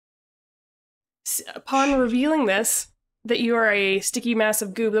Upon revealing this, that you are a sticky mass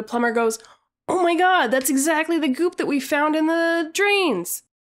of goop, the plumber goes, "Oh my god, that's exactly the goop that we found in the drains."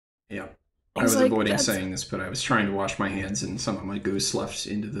 Yeah. I was avoiding saying this, but I was trying to wash my hands, and some of my goose left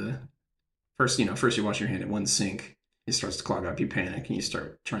into the... First you wash your hand at one sink. It starts to clog up, you panic, and you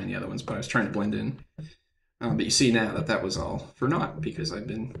start trying the other ones, but I was trying to blend in. But you see now that was all for naught, because I've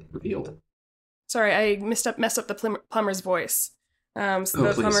been revealed. Sorry, I messed up the plumber's voice. Please.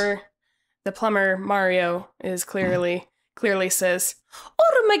 The plumber, Mario, is clearly says,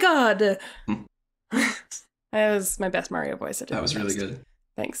 "Oh my god!" That was my best Mario voice. That was really good.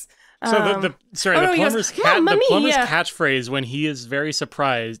 Thanks. So the plumber's catchphrase when he is very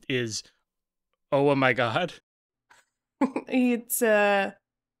surprised is, "Oh my god." It's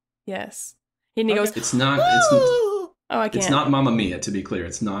yes. And he goes, It's not. I can't. It's not Mamma Mia. To be clear,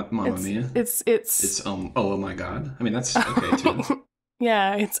 it's not Mamma Mia. It's oh my god. I mean, that's okay too.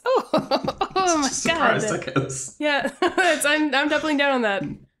 Yeah, it's oh my surprised, god. I guess. Yeah, I'm doubling down on that.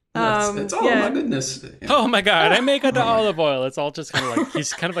 It's my goodness. Yeah. Oh my god, I make it to olive oil. It's all just kind of like,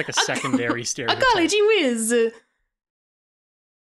 he's kind of like a secondary stereotype. A golly gee whiz.